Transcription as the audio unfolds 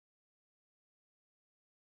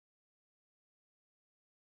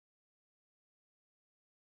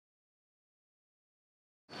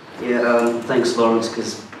Yeah, thanks Lawrence,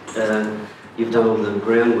 because you've done all the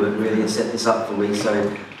groundwork really and set this up for me. So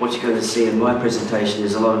what you're going to see in my presentation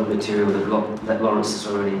is a lot of material that Lawrence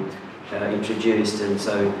has already introduced, and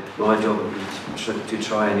so my job is to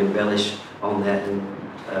try and embellish on that and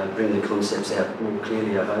bring the concepts out more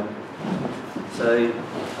clearly, I hope. So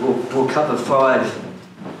we'll cover 5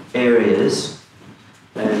 areas,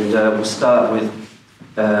 and we'll start with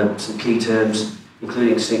some key terms,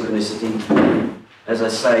 including synchronicity. As I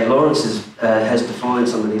say, Lawrence has defined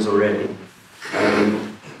some of these already.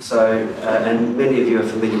 And many of you are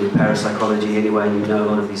familiar with parapsychology anyway, and you know a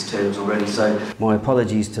lot of these terms already. So my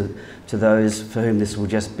apologies to those for whom this will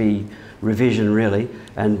just be revision really,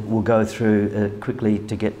 and we'll go through quickly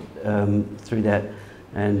to get through that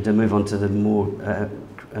and move on to the more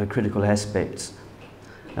critical aspects.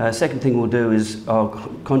 Second thing we'll do is I'll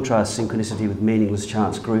contrast synchronicity with meaningless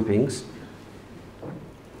chance groupings.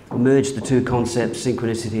 We'll merge the 2 concepts,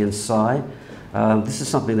 synchronicity and psi. This is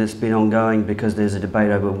something that's been ongoing because there's a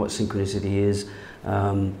debate over what synchronicity is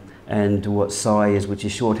and what psi is, which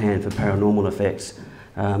is shorthand for paranormal effects.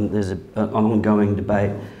 There's an ongoing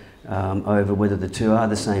debate over whether the 2 are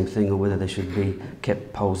the same thing or whether they should be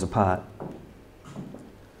kept poles apart.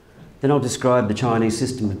 Then I'll describe the Chinese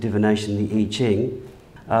system of divination, the I Ching.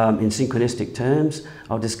 In synchronistic terms,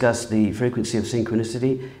 I'll discuss the frequency of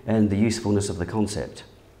synchronicity and the usefulness of the concept.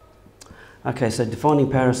 Okay, so defining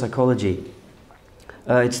parapsychology.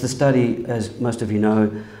 It's the study, as most of you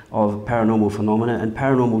know, of paranormal phenomena, and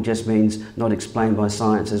paranormal just means not explained by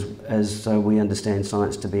science as we understand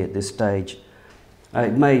science to be at this stage.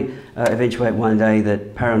 It may eventuate one day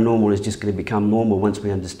that paranormal is just going to become normal once we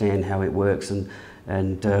understand how it works, and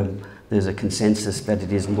there's a consensus that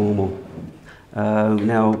it is normal.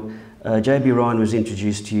 Now, J.B. Ryan was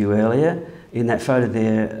introduced to you earlier. In that photo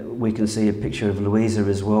there, we can see a picture of Louisa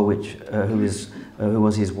as well, who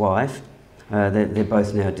was his wife. They're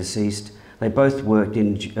both now deceased. They both worked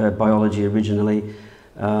in biology originally,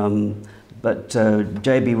 but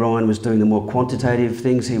J.B. Ryan was doing the more quantitative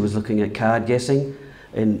things. He was looking at card guessing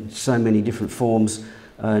in so many different forms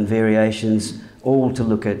and variations, all to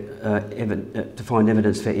look at to find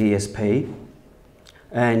evidence for ESP.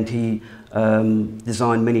 And he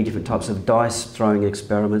designed many different types of dice throwing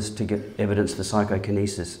experiments to get evidence for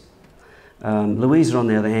psychokinesis. Louisa, on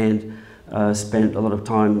the other hand, spent a lot of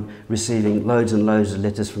time receiving loads and loads of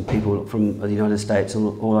letters from people from the United States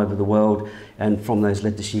and all over the world, and from those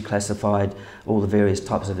letters she classified all the various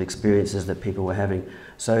types of experiences that people were having.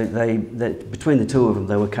 So between the 2 of them,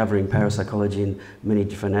 they were covering parapsychology in many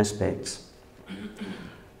different aspects.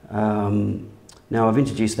 Now, I've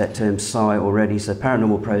introduced that term psi already, so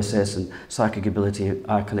paranormal process and psychic ability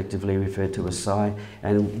are collectively referred to as psi,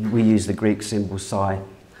 and we use the Greek symbol psi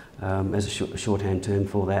as a shorthand term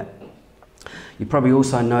for that. You probably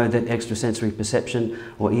also know that extrasensory perception,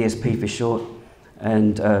 or ESP for short,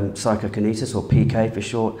 and psychokinesis, or PK for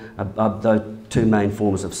short, are the 2 main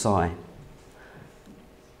forms of psi.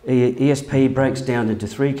 ESP breaks down into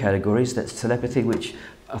 3 categories. That's telepathy, which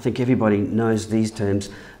I think everybody knows these terms,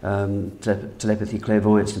 telepathy,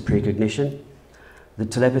 clairvoyance and precognition. The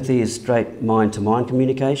telepathy is straight mind-to-mind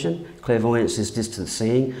communication. Clairvoyance is distant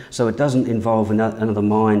seeing, so it doesn't involve another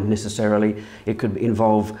mind necessarily. It could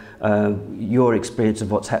involve your experience of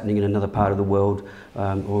what's happening in another part of the world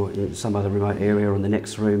or in some other remote area or in the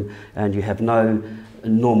next room, and you have no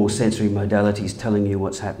normal sensory modalities telling you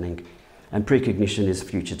what's happening. And precognition is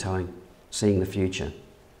future telling, seeing the future.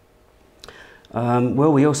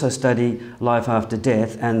 Well, we also study life after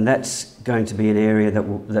death, and that's going to be an area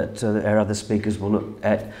that our other speakers will look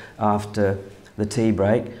at after the tea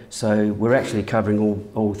break. So we're actually covering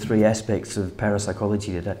all 3 aspects of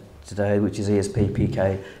parapsychology today, which is ESP,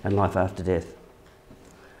 PK and life after death.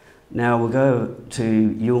 Now we'll go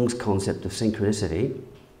to Jung's concept of synchronicity,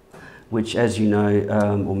 which, as you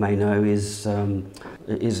know or may know, is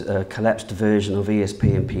a collapsed version of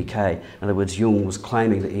ESP and PK. In other words, Jung was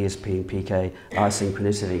claiming that ESP and PK are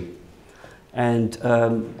synchronicity. And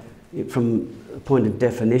from a point of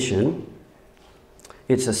definition,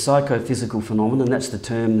 it's a psychophysical phenomenon. That's the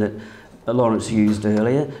term that Lawrence used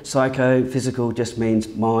earlier. Psychophysical just means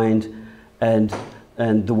mind and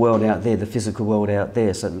the world out there, the physical world out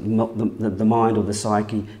there. So the mind or the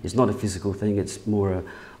psyche is not a physical thing, it's more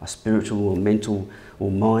a spiritual or mental or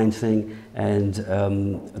mind thing, and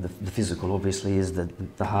the physical obviously is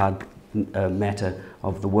the hard matter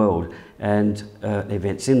of the world and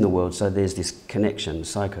events in the world. So there's this connection,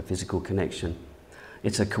 psychophysical connection.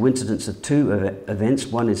 It's a coincidence of 2 events.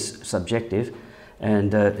 One is subjective,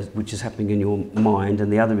 and which is happening in your mind,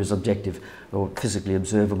 and the other is objective or physically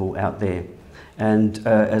observable out there. And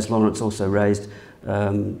as Lawrence also raised,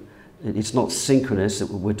 it's not synchronous.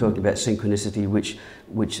 We're talking about synchronicity,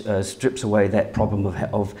 which strips away that problem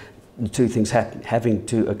of the two things having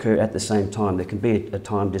to occur at the same time. There can be a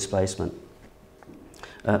time displacement.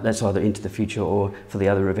 That's either into the future or for the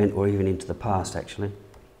other event, or even into the past, actually.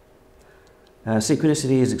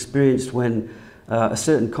 Synchronicity is experienced when a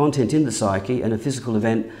certain content in the psyche and a physical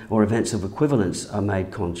event or events of equivalence are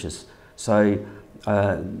made conscious. So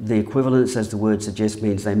the equivalence, as the word suggests,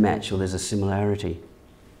 means they match or there's a similarity.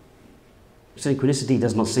 Synchronicity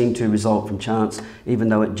does not seem to result from chance, even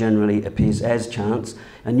though it generally appears as chance.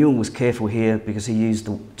 And Jung was careful here because he used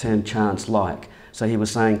the term chance-like. So he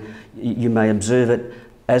was saying you may observe it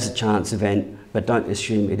as a chance event, but don't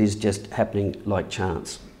assume it is just happening like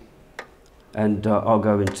chance. And I'll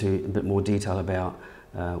go into a bit more detail about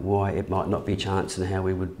why it might not be chance and how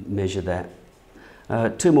we would measure that.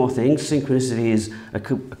 Two more things. Synchronicity is a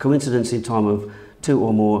coincidence in time of two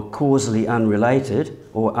or more causally unrelated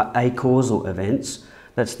or acausal events.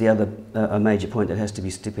 That's the other a major point that has to be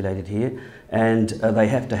stipulated here. And they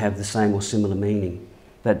have to have the same or similar meaning.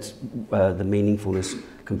 That's the meaningfulness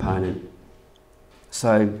component.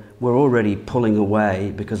 So we're already pulling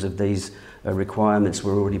away, because of these requirements,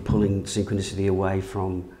 we're already pulling synchronicity away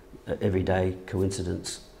from everyday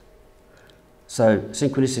coincidence. So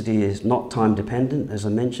synchronicity is not time dependent, as I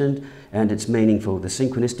mentioned, and it's meaningful. The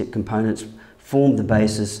synchronistic components form the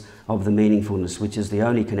basis of the meaningfulness, which is the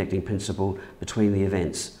only connecting principle between the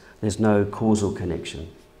events. There's no causal connection.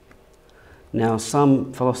 Now,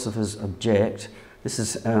 some philosophers object. This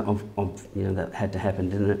is that had to happen,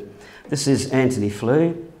 didn't it? This is Anthony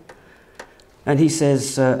Flew, and he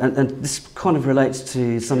says, and this kind of relates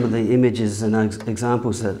to some of the images and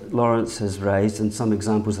examples that Lawrence has raised, and some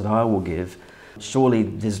examples that I will give.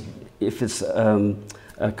 Surely, if it's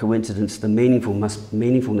a coincidence, the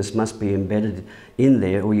meaningfulness must be embedded in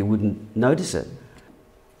there, or you wouldn't notice it.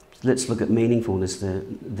 Let's look at meaningfulness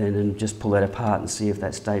then and just pull that apart and see if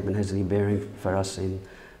that statement has any bearing for us in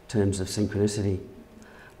terms of synchronicity.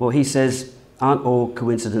 Well, he says, aren't all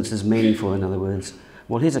coincidences meaningful, in other words?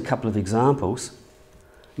 Well, here's a couple of examples.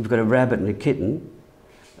 We've got a rabbit and a kitten.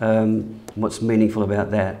 What's meaningful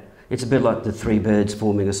about that? It's a bit like the three birds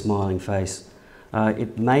forming a smiling face.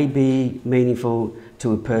 It may be meaningful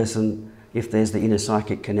to a person if there's the inner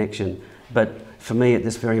psychic connection, but for me at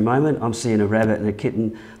this very moment, I'm seeing a rabbit and a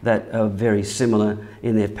kitten that are very similar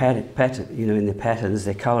in their in their patterns,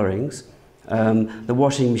 their colourings. The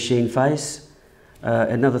washing machine face,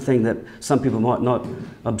 another thing that some people might not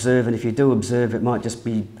observe, and if you do observe, it might just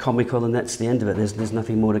be comical, and that's the end of it. There's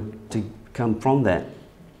nothing more to come from that.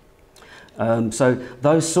 So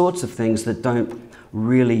those sorts of things that don't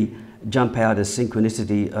really jump out as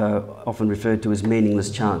synchronicity are often referred to as meaningless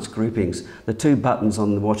chance groupings. The two buttons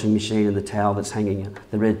on the washing machine and the towel that's hanging,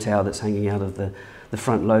 the red towel that's hanging out of the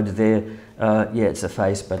front loader there, yeah, it's a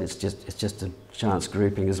face, but it's just a chance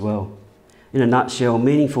grouping as well. In a nutshell,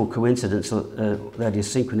 meaningful coincidence, that is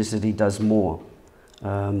synchronicity, does more.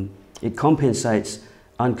 It compensates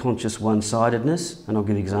unconscious one-sidedness, and I'll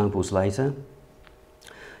give examples later.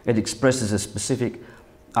 It expresses a specific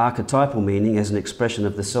archetypal meaning as an expression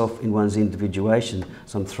of the self in one's individuation.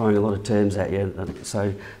 So I'm throwing a lot of terms at you,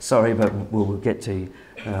 so sorry, but we'll get to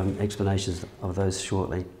explanations of those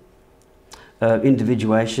shortly.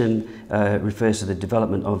 Individuation refers to the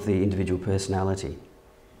development of the individual personality.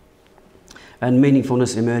 And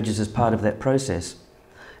meaningfulness emerges as part of that process.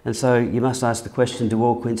 And so you must ask the question, do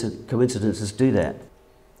all coincidences do that?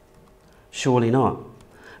 Surely not.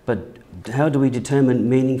 But how do we determine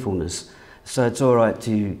meaningfulness? So it's all right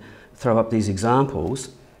to throw up these examples,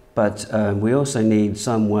 but we also need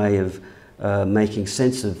some way of making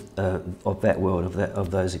sense of that world,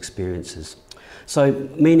 of those experiences. So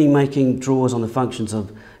meaning making draws on the functions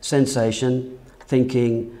of sensation,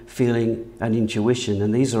 thinking, feeling, and intuition,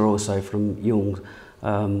 and these are also from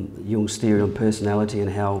Jung's theory on personality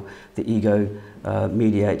and how the ego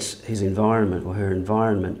mediates his environment or her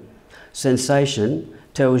environment. Sensation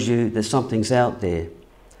tells you that something's out there.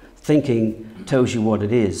 Thinking tells you what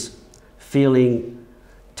it is. Feeling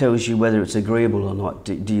tells you whether it's agreeable or not.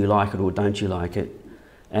 Do you like it or don't you like it?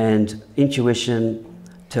 And intuition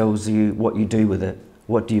tells you what you do with it.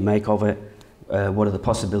 What do you make of it? What are the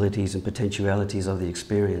possibilities and potentialities of the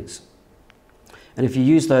experience? And if you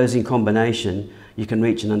use those in combination, you can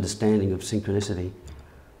reach an understanding of synchronicity.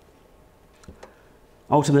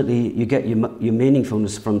 Ultimately, you get your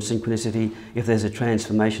meaningfulness from synchronicity if there's a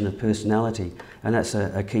transformation of personality, and that's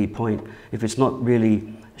a key point. If it's not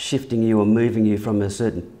really shifting you or moving you from a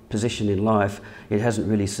certain position in life, it hasn't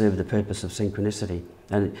really served the purpose of synchronicity,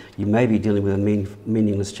 and you may be dealing with a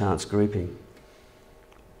meaningless chance grouping.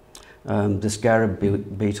 The scarab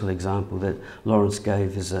beetle example that Lawrence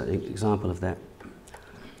gave is an example of that.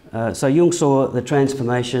 So Jung saw the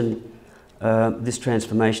transformation, this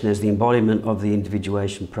transformation as the embodiment of the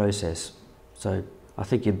individuation process. So I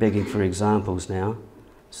think you're begging for examples now.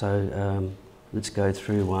 So let's go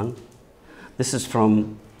through one. This is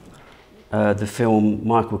from the film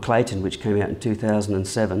Michael Clayton, which came out in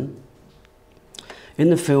 2007. In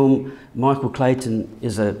the film, Michael Clayton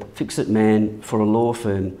is a fix-it man for a law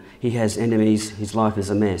firm. He has enemies, his life is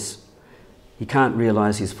a mess. He can't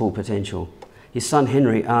realise his full potential. His son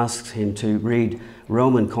Henry asks him to read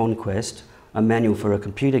Roman Conquest, a manual for a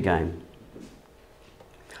computer game.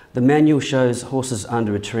 The manual shows horses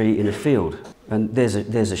under a tree in a field, and there's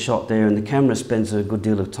a shot there, and the camera spends a good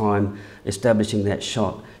deal of time establishing that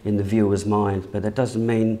shot in the viewer's mind, but that doesn't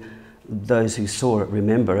mean those who saw it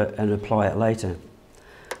remember it and apply it later.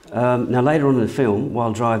 Now later on in the film,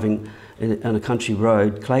 while driving on a country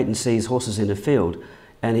road, Clayton sees horses in a field,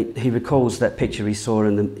 and he recalls that picture he saw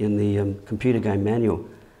in the computer game manual.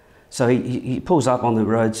 So he pulls up on the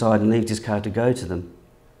roadside and leaves his car to go to them.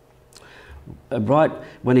 Right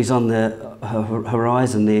when he's on the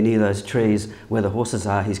horizon there near those trees where the horses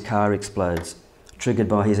are, his car explodes, triggered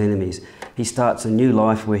by his enemies. He starts a new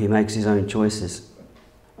life where he makes his own choices.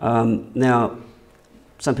 Now,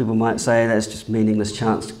 some people might say that's just meaningless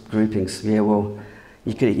chance groupings. Yeah, well,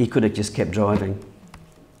 he could have just kept driving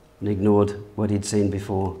and ignored what he'd seen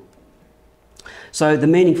before. So the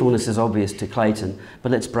meaningfulness is obvious to Clayton,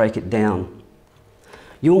 but let's break it down.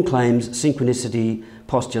 Jung claims synchronicity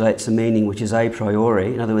postulates a meaning which is a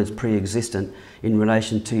priori, in other words pre-existent, in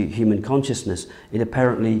relation to human consciousness. It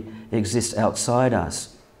apparently exists outside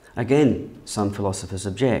us. Again, some philosophers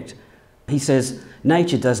object. He says,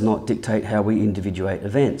 nature does not dictate how we individuate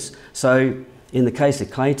events. So, in the case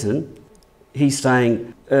of Clayton, he's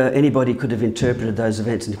saying anybody could have interpreted those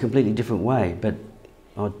events in a completely different way, but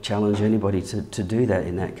I'd challenge anybody to do that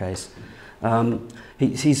in that case.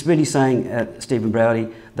 He's really saying, Stephen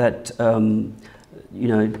Browdy, that you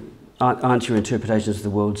know, aren't your interpretations of the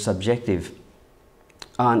world subjective?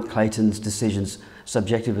 Aren't Clayton's decisions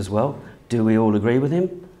subjective as well? Do we all agree with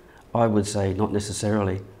him? I would say not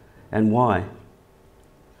necessarily. And why?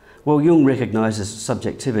 Well, Jung recognises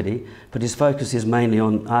subjectivity, but his focus is mainly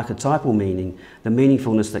on archetypal meaning. The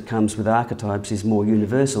meaningfulness that comes with archetypes is more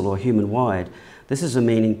universal or human-wide. This is a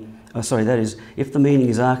meaning, that is, if the meaning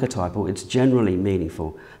is archetypal, it's generally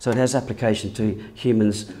meaningful. So it has application to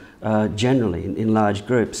humans generally in large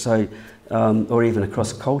groups, so, or even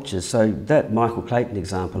across cultures. So that Michael Clayton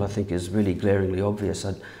example, I think, is really glaringly obvious.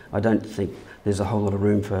 I don't think there's a whole lot of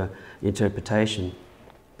room for interpretation.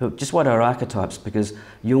 But just what are archetypes? Because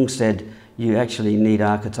Jung said you actually need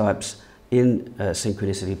archetypes in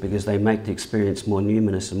synchronicity because they make the experience more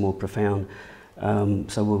numinous and more profound.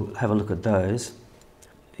 So we'll have a look at those.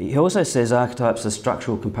 He also says archetypes are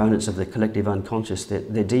structural components of the collective unconscious.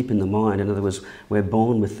 They're deep in the mind. In other words, we're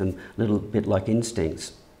born with them, a little bit like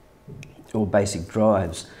instincts or basic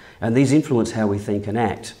drives. And these influence how we think and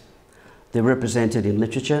act. They're represented in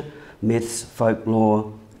literature, myths,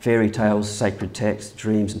 folklore, fairy tales, sacred texts,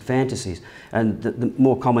 dreams and fantasies. And the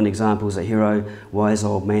more common examples are hero, wise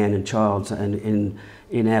old man and child. And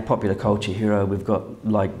in our popular culture, hero, we've got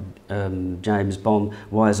like James Bond,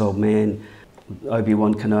 wise old man,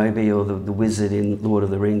 Obi-Wan Kenobi, or the wizard in Lord of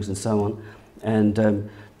the Rings and so on. And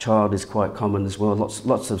child is quite common as well.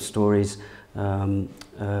 Lots of stories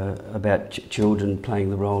about children playing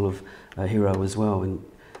the role of a hero as well and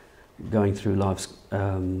going through life's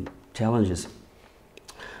challenges.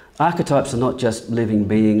 Archetypes are not just living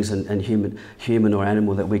beings and human or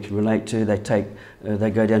animal that we can relate to.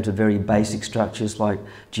 They go down to very basic structures like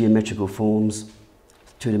geometrical forms,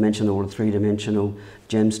 two-dimensional or three-dimensional,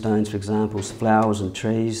 gemstones, for example, flowers and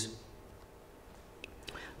trees.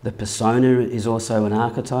 The persona is also an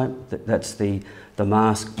archetype. That's the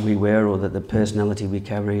mask we wear, or the personality we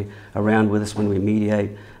carry around with us when we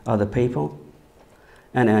mediate other people.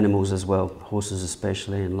 And animals as well, horses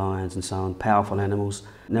especially, and lions and so on, powerful animals.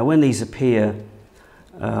 Now when these appear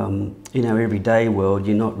in our everyday world,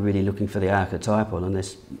 you're not really looking for the archetypal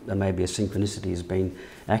unless there may be a synchronicity has been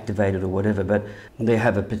activated or whatever, but they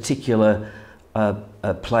have a particular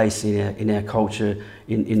place in our culture,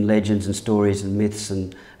 in legends and stories and myths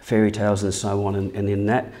and fairy tales and so on, and in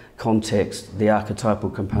that context the archetypal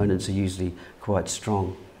components are usually quite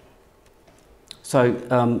strong. So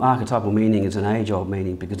archetypal meaning is an age-old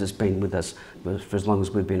meaning because it's been with us for as long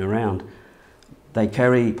as we've been around. They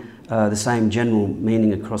carry the same general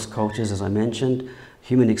meaning across cultures, as I mentioned.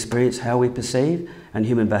 Human experience, how we perceive, and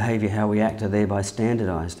human behaviour, how we act, are thereby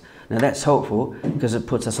standardised. Now that's helpful because it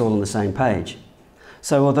puts us all on the same page.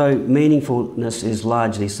 So although meaningfulness is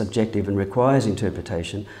largely subjective and requires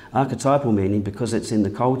interpretation, archetypal meaning, because it's in the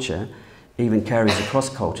culture, even carries across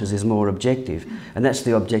cultures, is more objective. And that's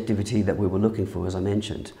the objectivity that we were looking for, as I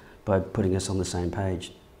mentioned, by putting us on the same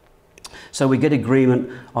page. So we get agreement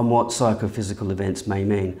on what psychophysical events may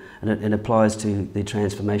mean, and it applies to the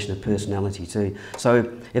transformation of personality too.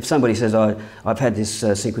 So if somebody says, I've had this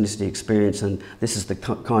synchronicity experience and this is the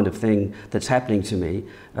kind of thing that's happening to me,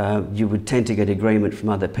 you would tend to get agreement from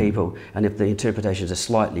other people, and if the interpretations are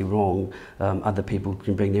slightly wrong, other people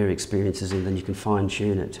can bring their experiences in, then you can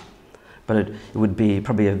fine-tune it. But it would be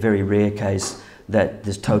probably a very rare case that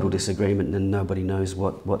there's total disagreement and nobody knows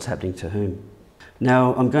what's happening to whom.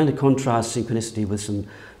 Now, I'm going to contrast synchronicity with some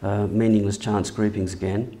meaningless chance groupings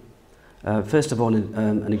again. First of all,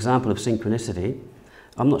 an example of synchronicity.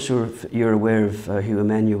 I'm not sure if you're aware of who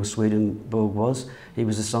Emanuel Swedenborg was. He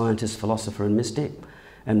was a scientist, philosopher and mystic,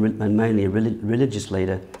 and mainly a religious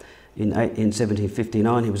leader. In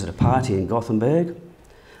 1759, he was at a party in Gothenburg.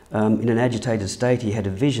 In an agitated state, he had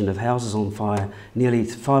a vision of houses on fire nearly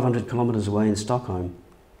 500 kilometres away in Stockholm.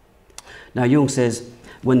 Now, Jung says,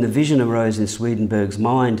 when the vision arose in Swedenborg's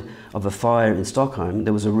mind of a fire in Stockholm,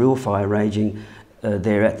 there was a real fire raging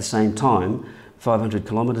there at the same time, 500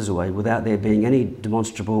 kilometres away, without there being any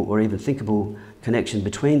demonstrable or even thinkable connection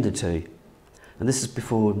between the two. And this is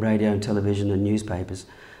before radio and television and newspapers.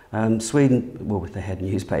 Well, they had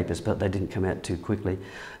newspapers, but they didn't come out too quickly.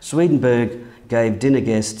 Swedenborg gave dinner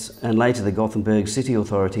guests and later the Gothenburg city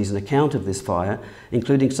authorities an account of this fire,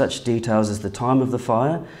 including such details as the time of the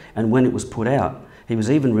fire and when it was put out. He was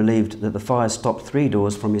even relieved that the fire stopped 3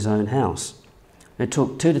 doors from his own house. It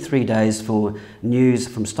took 2 to 3 days for news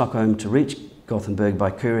from Stockholm to reach Gothenburg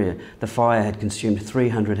by courier. The fire had consumed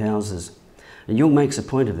 300 houses. And Jung makes a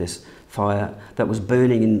point of this fire that was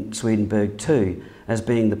burning in Swedenborg too, as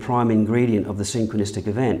being the prime ingredient of the synchronistic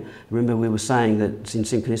event. Remember, we were saying that in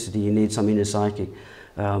synchronicity you need some inner psychic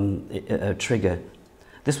trigger.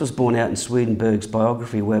 This was borne out in Swedenborg's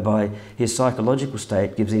biography, whereby his psychological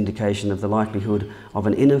state gives indication of the likelihood of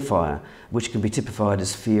an inner fire, which can be typified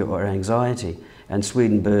as fear or anxiety. And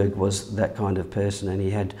Swedenborg was that kind of person, and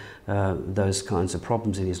he had those kinds of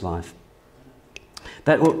problems in his life.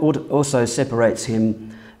 That also separates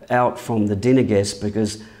him out from the dinner guests,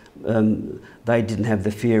 because they didn't have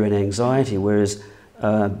the fear and anxiety, whereas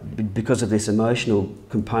because of this emotional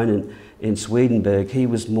component in Swedenborg, he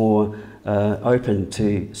was more open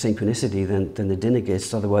to synchronicity than the dinner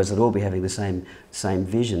guests. Otherwise, they'd all be having the same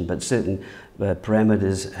vision. But certain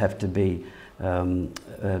parameters have to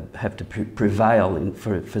prevail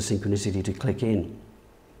for synchronicity to click in.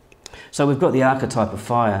 So we've got the archetype of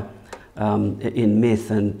fire in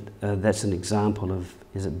myth, and that's an example of,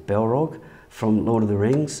 is it Balrog from Lord of the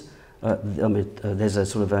Rings? There's a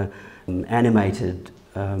sort of an animated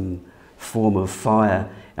form of fire,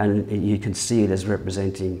 and you can see it as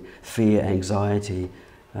representing fear, anxiety,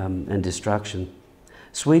 and destruction.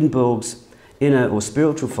 Swedenborg's inner or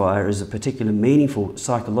spiritual fire is a particular meaningful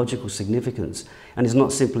psychological significance, and is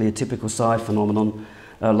not simply a typical side phenomenon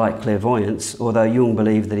like clairvoyance, although Jung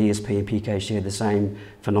believed that ESP and PK share the same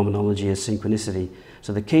phenomenology as synchronicity.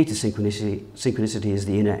 So the key to synchronicity is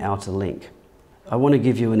the inner-outer link. I want to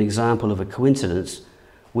give you an example of a coincidence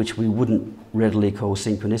which we wouldn't readily call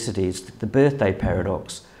synchronicity. It's the birthday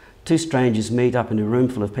paradox. 2 strangers meet up in a room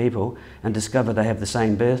full of people and discover they have the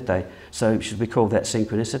same birthday. So should we call that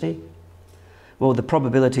synchronicity? Well, the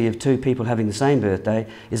probability of 2 people having the same birthday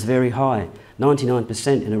is very high,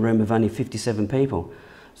 99% in a room of only 57 people.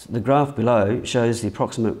 So the graph below shows the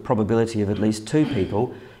approximate probability of at least 2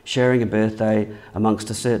 people sharing a birthday amongst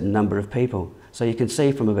a certain number of people. So you can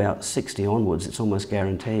see from about 60 onwards, it's almost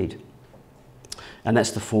guaranteed. And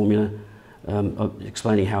that's the formula of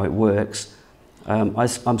explaining how it works.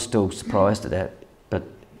 I'm still surprised at that, but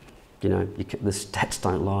you know, the stats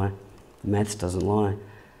don't lie, the maths doesn't lie.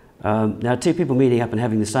 Now, 2 people meeting up and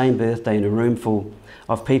having the same birthday in a room full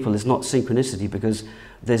of people is not synchronicity, because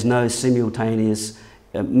there's no simultaneous,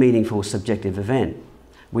 meaningful subjective event.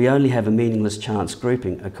 We only have a meaningless chance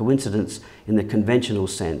grouping, a coincidence in the conventional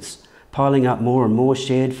sense. Piling up more and more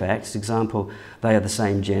shared facts, example, they are the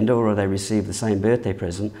same gender or they receive the same birthday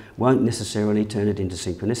present, won't necessarily turn it into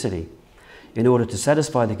synchronicity. In order to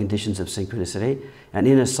satisfy the conditions of synchronicity, an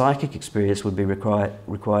inner psychic experience would be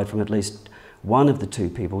required from at least one of the 2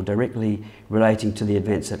 people directly relating to the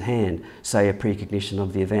events at hand, say a precognition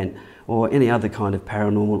of the event, or any other kind of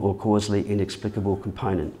paranormal or causally inexplicable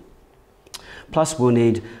component. Plus, we'll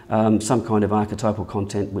need some kind of archetypal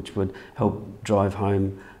content which would help drive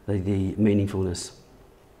home the meaningfulness.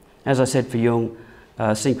 As I said, for Jung,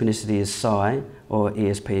 synchronicity is psi, or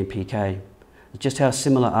ESP and PK. Just how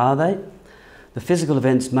similar are they? The physical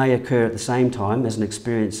events may occur at the same time as an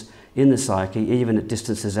experience in the psyche, even at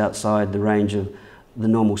distances outside the range of the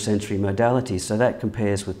normal sensory modalities. So that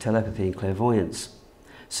compares with telepathy and clairvoyance.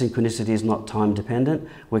 Synchronicity is not time dependent,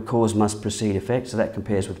 where cause must precede effect, so that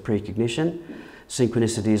compares with precognition.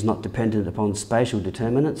 Synchronicity is not dependent upon spatial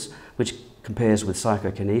determinants, which compares with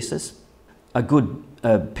psychokinesis. A good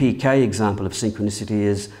PK example of synchronicity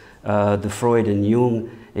is the Freud and Jung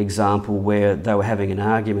example, where they were having an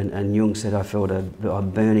argument and Jung said, I felt a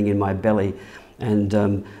burning in my belly, and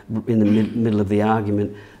in the middle of the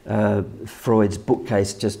argument, Freud's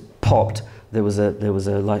bookcase just popped. There was a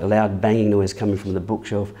like a loud banging noise coming from the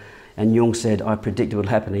bookshelf, and Jung said, I predict it would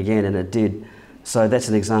happen again, and it did. So that's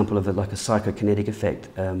an example of like a psychokinetic effect,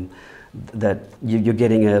 that you're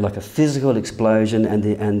getting like a physical explosion,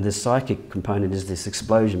 and the psychic component is this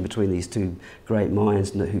explosion between these two great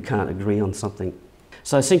minds who can't agree on something.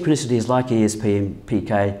 So synchronicity is like ESP and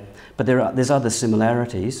PK, but there's other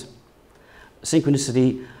similarities.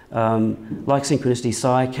 Synchronicity, like synchronicity,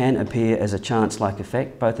 psi can appear as a chance-like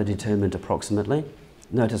effect. Both are determined approximately.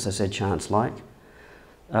 Notice I said chance-like.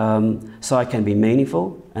 Psi can be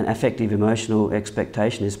meaningful. An affective emotional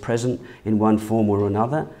expectation is present in one form or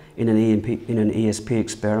another in an ESP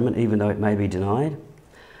experiment, even though it may be denied.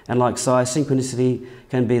 And like psi, synchronicity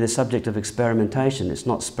can be the subject of experimentation. It's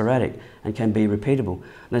not sporadic and can be repeatable.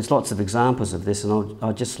 And there's lots of examples of this, and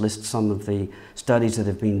I'll just list some of the studies that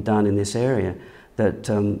have been done in this area that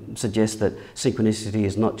suggest that synchronicity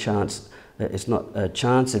is not chance. It's not a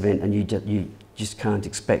chance event, and you just can't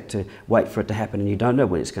expect to wait for it to happen, and you don't know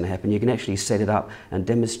when it's going to happen. You can actually set it up and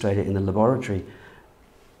demonstrate it in the laboratory.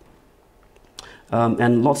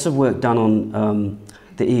 And lots of work done on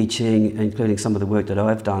the I Ching, including some of the work that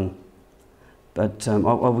I've done. But I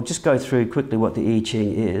will just go through quickly what the I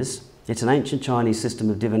Ching is. It's an ancient Chinese system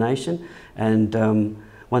of divination, and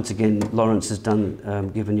once again, Lawrence has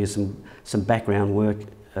given you some background work,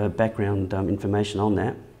 background information on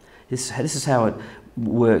that. This is how it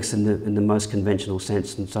works in the most conventional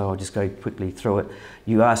sense, and so I'll just go quickly through it.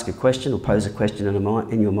 You ask a question or pose a question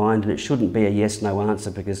in your mind, and it shouldn't be a yes/no answer,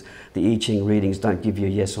 because the I Ching readings don't give you a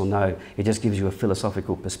yes or no. It just gives you a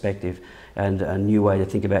philosophical perspective and a new way to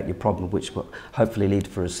think about your problem, which will hopefully lead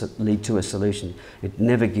to a solution. It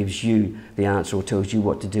never gives you the answer or tells you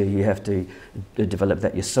what to do. You have to develop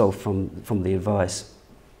that yourself from the advice.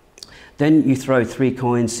 Then you throw 3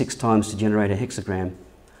 coins 6 times to generate a hexagram.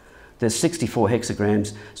 There's 64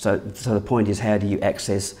 hexagrams, so the point is, how do you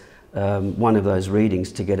access one of those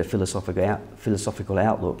readings to get a philosophical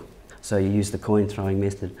outlook? So you use the coin throwing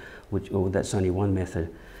method, or that's only one method.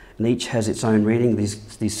 And each has its own reading,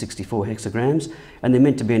 these 64 hexagrams, and they're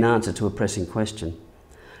meant to be an answer to a pressing question.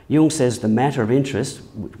 Jung says the matter of interest,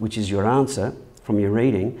 which is your answer from your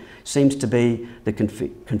reading, seems to be the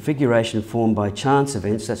configuration formed by chance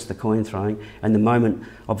events, that's the coin throwing, and the moment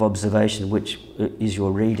of observation, which is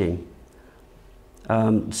your reading.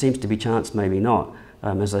 Seems to be chance, maybe not.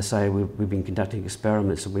 As I say, we've been conducting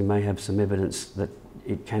experiments, and we may have some evidence that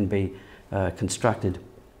it can be constructed.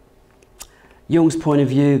 Jung's point of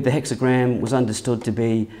view, the hexagram was understood to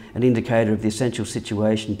be an indicator of the essential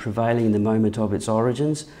situation prevailing in the moment of its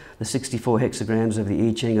origins. The 64 hexagrams of the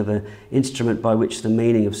I Ching are the instrument by which the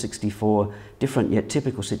meaning of 64 different yet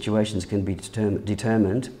typical situations can be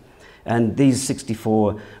determined. And these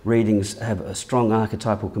 64 readings have a strong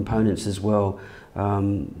archetypal components as well,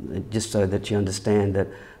 just so that you understand that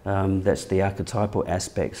that's the archetypal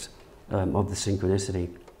aspects of the synchronicity.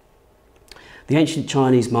 The ancient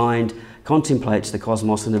Chinese mind contemplates the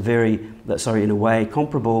cosmos in a way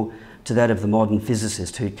comparable to that of the modern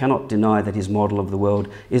physicist, who cannot deny that his model of the world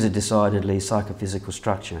is a decidedly psychophysical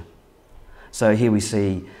structure. So here we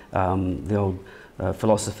see the old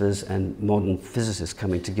philosophers and modern physicists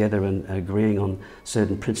coming together and agreeing on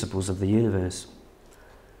certain principles of the universe.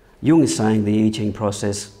 Jung is saying the I Ching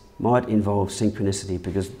process might involve synchronicity,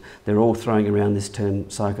 because they're all throwing around this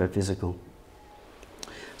term psychophysical.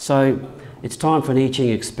 So it's time for an I Ching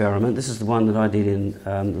experiment. This is the one that I did in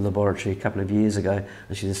the laboratory a couple of years ago.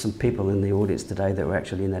 Actually, there's some people in the audience today that were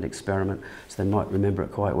actually in that experiment, so they might remember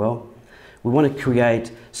it quite well. We want to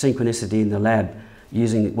create synchronicity in the lab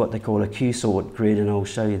using what they call a Q-sort grid, and I'll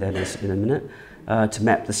show you that in a minute, to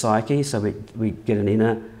map the psyche. So we get an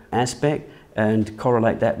inner aspect and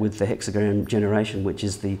correlate that with the hexagram generation, which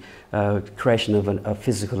is the creation of a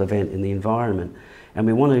physical event in the environment. And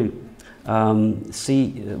we want to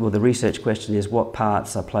the research question is, what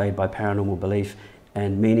parts are played by paranormal belief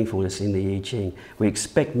and meaningfulness in the I Ching? We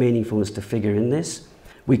expect meaningfulness to figure in this.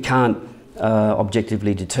 We can't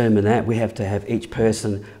objectively determine that. We have to have each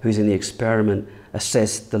person who's in the experiment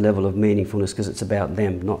assess the level of meaningfulness, because it's about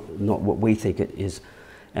them, not what we think it is.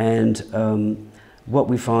 And what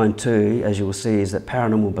we find too, as you will see, is that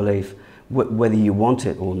paranormal belief, whether you want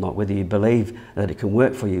it or not, whether you believe that it can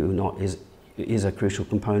work for you or not, is a crucial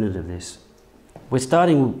component of this. We're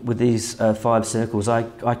starting with these 5 circles. I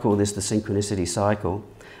call this the synchronicity cycle.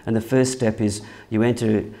 And the first step is you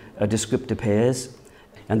enter descriptor pairs,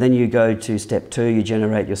 and then you go to step 2, you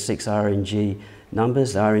generate your 6 RNG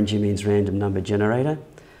numbers. RNG means random number generator.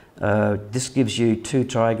 This gives you 2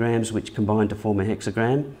 trigrams which combine to form a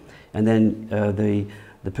hexagram, and then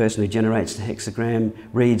the person who generates the hexagram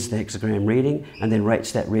reads the hexagram reading and then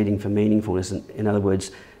rates that reading for meaningfulness. In other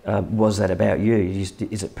words, was that about you?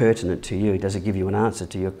 Is it pertinent to you? Does it give you an answer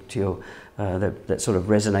to your that sort of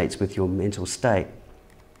resonates with your mental state?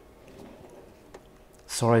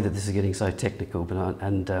 Sorry that this is getting so technical, but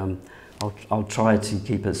I'll try to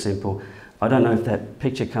keep it simple. I don't know if that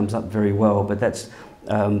picture comes up very well, but that's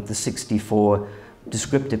the 64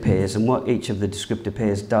 descriptor pairs, and what each of the descriptor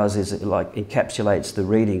pairs does is it like encapsulates the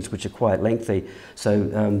readings, which are quite lengthy.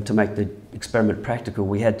 So to make the experiment practical,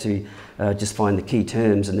 we had to just find the key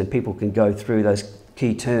terms, and then people can go through those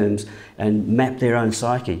key terms and map their own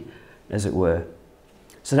psyche, as it were.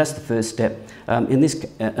 So that's the first step.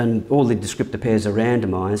 And all the descriptor pairs are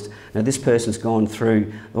randomised. Now this person's gone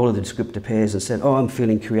through all of the descriptor pairs and said, oh, I'm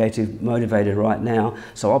feeling creative, motivated right now,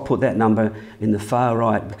 so I'll put that number in the far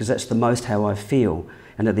right because that's the most how I feel.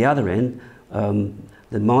 And at the other end,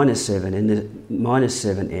 the -7 and the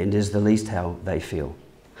 -7 end is the least how they feel.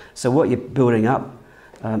 So what you're building up,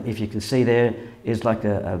 if you can see there, is like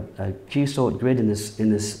a Q-sort grid in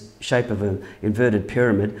this shape of an inverted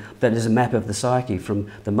pyramid that is a map of the psyche from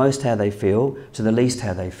the most how they feel to the least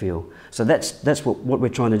how they feel. So that's what we're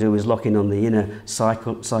trying to do, is lock in on the inner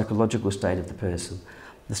psychological state of the person.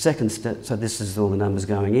 The second step, so this is all the numbers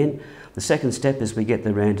going in. The second step is we get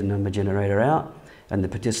the random number generator out, and the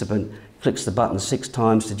participant clicks the button 6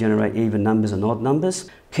 times to generate even numbers and odd numbers.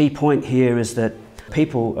 Key point here is that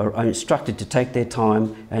people are instructed to take their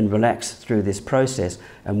time and relax through this process,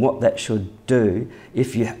 and what that should do,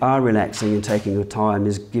 if you are relaxing and taking your time,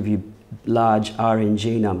 is give you large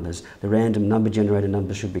RNG numbers. The random number generator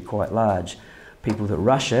numbers should be quite large. People that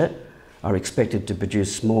rush it are expected to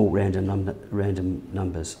produce small random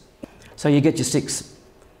numbers. So you get your 6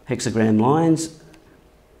 hexagram lines,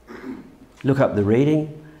 look up the reading.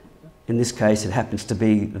 In this case it happens to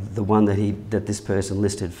be the one that this person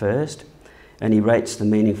listed first, and he rates the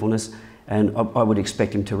meaningfulness, and I would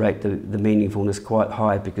expect him to rate the meaningfulness quite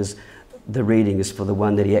high, because the reading is for the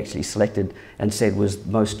one that he actually selected and said was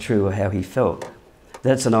most true or how he felt.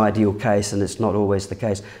 That's an ideal case, and it's not always the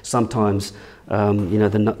case. Sometimes you know,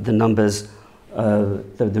 the numbers,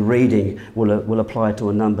 the reading will apply to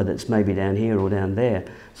a number that's maybe down here or down there.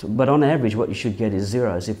 So, but on average what you should get is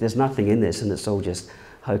zeros. If there's nothing in this and it's all just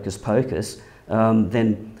hocus pocus,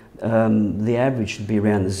 then the average should be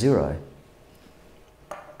around the 0.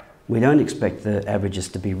 We don't expect the averages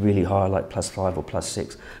to be really high, like +5 or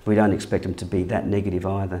 +6. We don't expect them to be that negative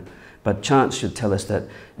either. But chance should tell us that,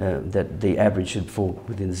 that the average should fall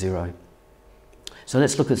within 0. So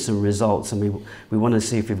let's look at some results, and we want to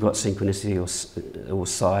see if we've got synchronicity or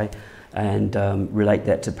psi, and relate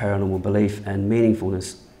that to paranormal belief and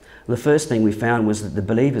meaningfulness. The first thing we found was that the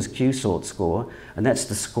believer's Q-sort score, and that's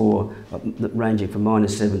the score ranging from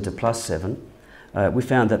 -7 to +7, we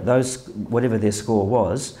found that those, whatever their score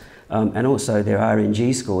was, and also their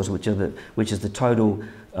RNG scores, which is the total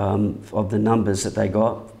of the numbers that they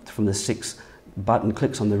got from the 6 button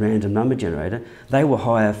clicks on the random number generator, they were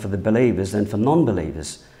higher for the believers than for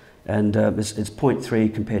non-believers. And it's 0.3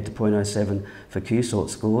 compared to 0.07 for Q-sort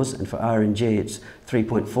scores, and for RNG it's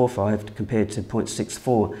 3.45 compared to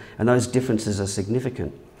 0.64, and those differences are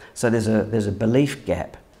significant. So there's a belief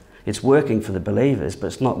gap. It's working for the believers, but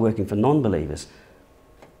it's not working for non-believers.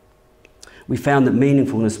 We found that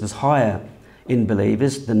meaningfulness was higher in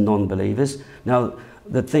believers than non-believers. Now,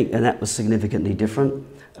 and that was significantly different.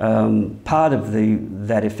 Part of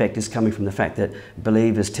that effect is coming from the fact that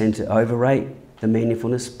believers tend to overrate the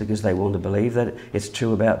meaningfulness because they want to believe that it's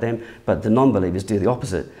true about them, but the non-believers do the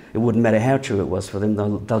opposite. It wouldn't matter how true it was for them,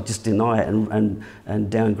 they'll just deny it and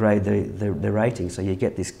downgrade the rating, so you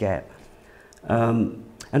get this gap.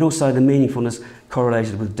 And also the meaningfulness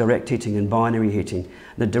correlated with direct hitting and binary hitting.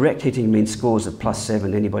 The direct hitting means scores of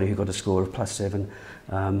 +7. Anybody who got a score of +7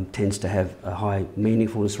 tends to have a high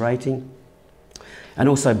meaningfulness rating. And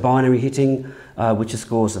also binary hitting, which is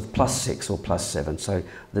scores of +6 or +7. So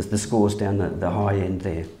the scores down the high end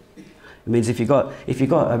there. It means if you got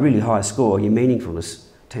a really high score, your meaningfulness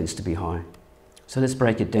tends to be high. So let's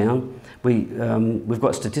break it down. We've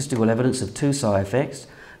got statistical evidence of two psi effects,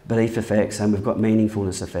 belief effects, and we've got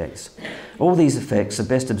meaningfulness effects. All these effects are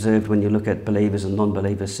best observed when you look at believers and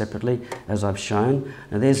non-believers separately, as I've shown.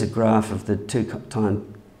 Now there's a graph of the two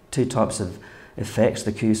types of effects,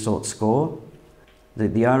 the Q-sort score. The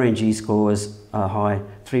RNG scores are high,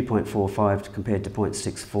 3.45 compared to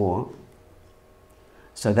 0.64.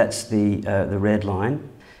 So that's the red line.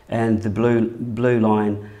 And the blue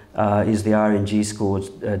line is the RNG scores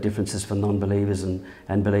differences for non-believers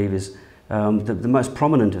and believers. The most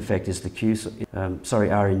prominent effect is the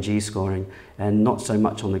RNG scoring, and not so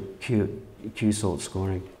much on the Q-sort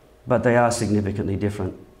scoring. But they are significantly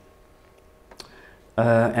different.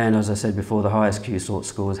 And as I said before, the highest Q-sort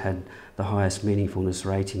scores had the highest meaningfulness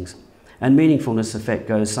ratings. And meaningfulness effect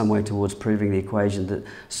goes some way towards proving the equation that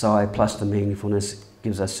psi plus the meaningfulness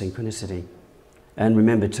gives us synchronicity. And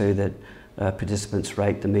remember too that participants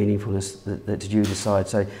rate the meaningfulness that you decide.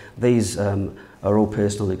 So these are all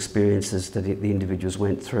personal experiences that the individuals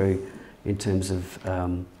went through in terms of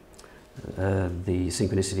the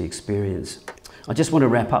synchronicity experience. I just want to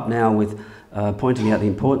wrap up now with pointing out the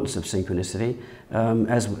importance of synchronicity.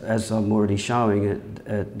 As I'm already showing,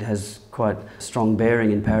 it has quite strong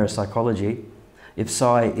bearing in parapsychology. If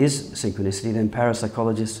psi is synchronicity, then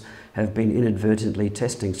parapsychologists have been inadvertently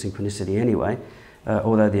testing synchronicity anyway,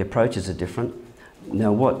 although the approaches are different.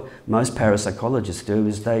 Now what most parapsychologists do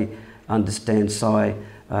is they understand psi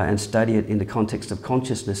and study it in the context of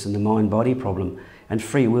consciousness and the mind-body problem and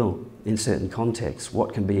free will in certain contexts,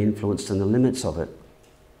 what can be influenced and the limits of it.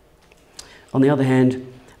 On the other hand,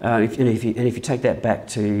 if you take that back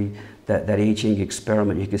to that I Ching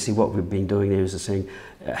experiment, you can see what we've been doing there is seeing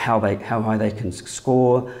how high they can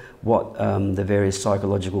score, what the various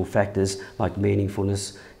psychological factors like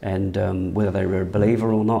meaningfulness and whether they were a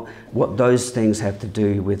believer or not, what those things have to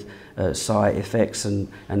do with psi effects and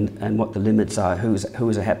what the limits are, who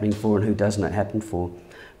is it happening for and who doesn't it happen for.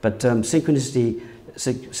 But synchronicity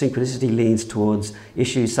leans towards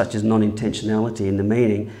issues such as non-intentionality in the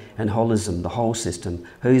meaning and holism, the whole system,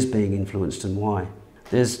 who's being influenced and why.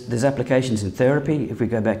 There's applications in therapy. If we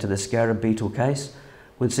go back to the scarab beetle case,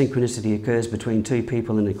 when synchronicity occurs between two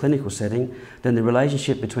people in a clinical setting, then the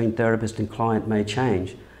relationship between therapist and client may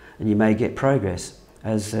change and you may get progress,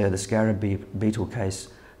 as the scarab beetle case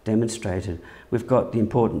demonstrated. We've got the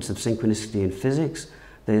importance of synchronicity in physics.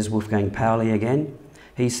 There's Wolfgang Pauli again.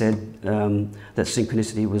 He said that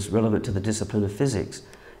synchronicity was relevant to the discipline of physics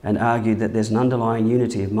and argued that there's an underlying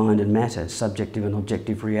unity of mind and matter, subjective and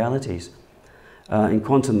objective realities. In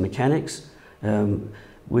quantum mechanics,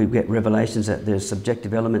 we get revelations that there's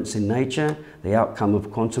subjective elements in nature. The outcome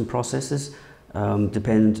of quantum processes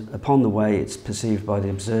depend upon the way it's perceived by the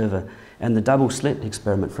observer. And the double slit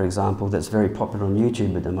experiment, for example, that's very popular on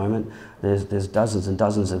YouTube at the moment. There's dozens and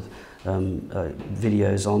dozens of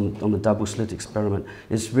videos on the double slit experiment.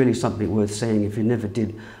 It's really something worth seeing. If you never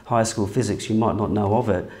did high school physics, you might not know of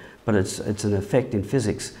it, but it's an effect in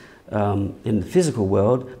physics in the physical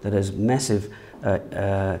world that is massive,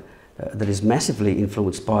 that is massively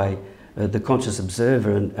influenced by the conscious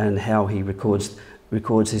observer and how he records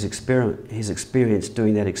his experience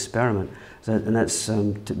doing that experiment. So, and that's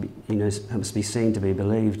to be, must be seen to be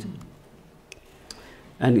believed,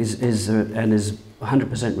 and is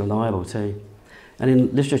 100% reliable too. And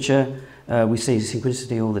in literature, we see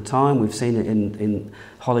synchronicity all the time. We've seen it in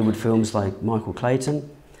Hollywood films like Michael Clayton.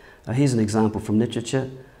 Here's an example from literature.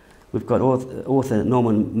 We've got author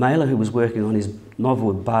Norman Mailer, who was working on his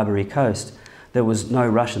novel Barbary Coast. There was no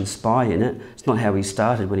Russian spy in it. It's not how he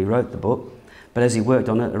started when he wrote the book. But as he worked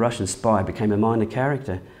on it, a Russian spy became a minor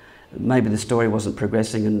character. Maybe the story wasn't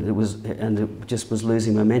progressing and it just was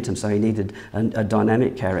losing momentum, so he needed a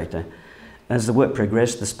dynamic character. As the work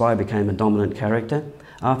progressed, the spy became a dominant character.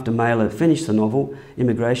 After Mailer finished the novel,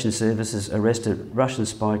 immigration services arrested Russian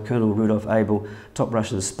spy Colonel Rudolf Abel, top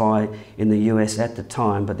Russian spy in the US at the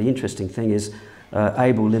time. But the interesting thing is,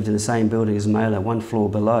 Abel lived in the same building as Mailer, one floor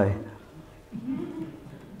below.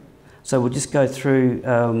 So we'll just go through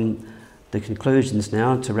the conclusions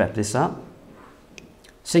now to wrap this up.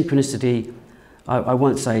 Synchronicity, I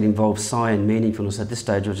won't say it involves psi and meaningfulness at this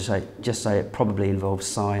stage. I'll just say it probably involves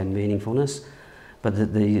psi and meaningfulness, but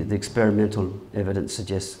the experimental evidence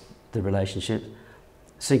suggests the relationship.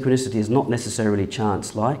 Synchronicity is not necessarily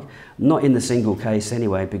chance-like, not in the single case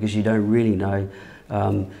anyway, because you don't really know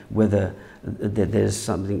whether there's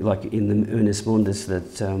something like in the Unus Mundus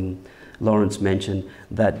that Lawrence mentioned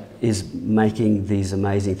that is making these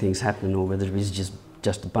amazing things happen, or whether it is just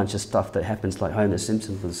just a bunch of stuff that happens like Homer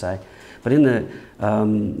Simpson would say. But in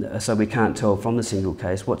the, so we can't tell from the single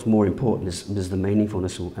case. What's more important is the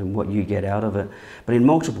meaningfulness and what you get out of it. But in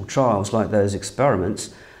multiple trials like those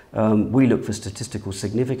experiments, we look for statistical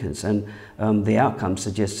significance, and the outcome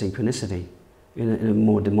suggests synchronicity in a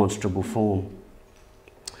more demonstrable form.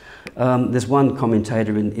 There's one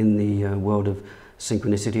commentator in the world of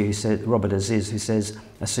synchronicity who said, Robert Aziz, who says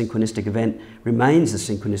a synchronistic event remains a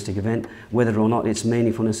synchronistic event whether or not its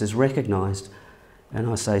meaningfulness is recognised. And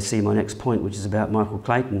I say, see my next point, which is about Michael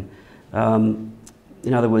Clayton.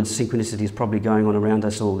 In other words, synchronicity is probably going on around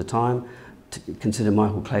us all the time. Consider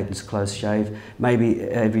Michael Clayton's close shave. Maybe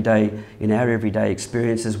every day, in our everyday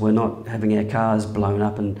experiences, we're not having our cars blown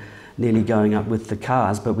up and nearly going up with the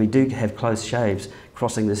cars, but we do have close shaves,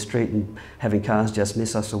 crossing the street and having cars just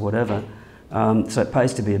miss us or whatever. So it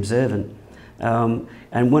pays to be observant.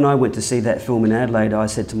 And when I went to see that film in Adelaide, I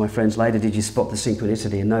said to my friends later, did you spot the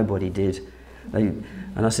synchronicity? And nobody did. And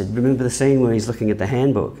I said, remember the scene where he's looking at the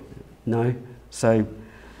handbook? No. So,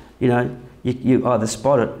 you know, you either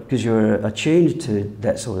spot it because you're attuned to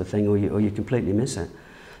that sort of thing, or you completely miss it.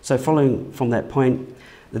 So following from that point,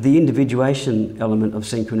 the individuation element of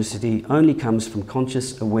synchronicity only comes from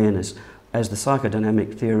conscious awareness. As the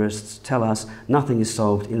psychodynamic theorists tell us, nothing is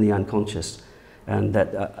solved in the unconscious. And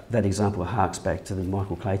that example harks back to the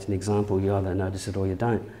Michael Clayton example. You either notice it or you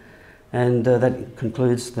don't. And that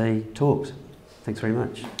concludes the talks. Thanks very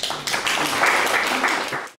much.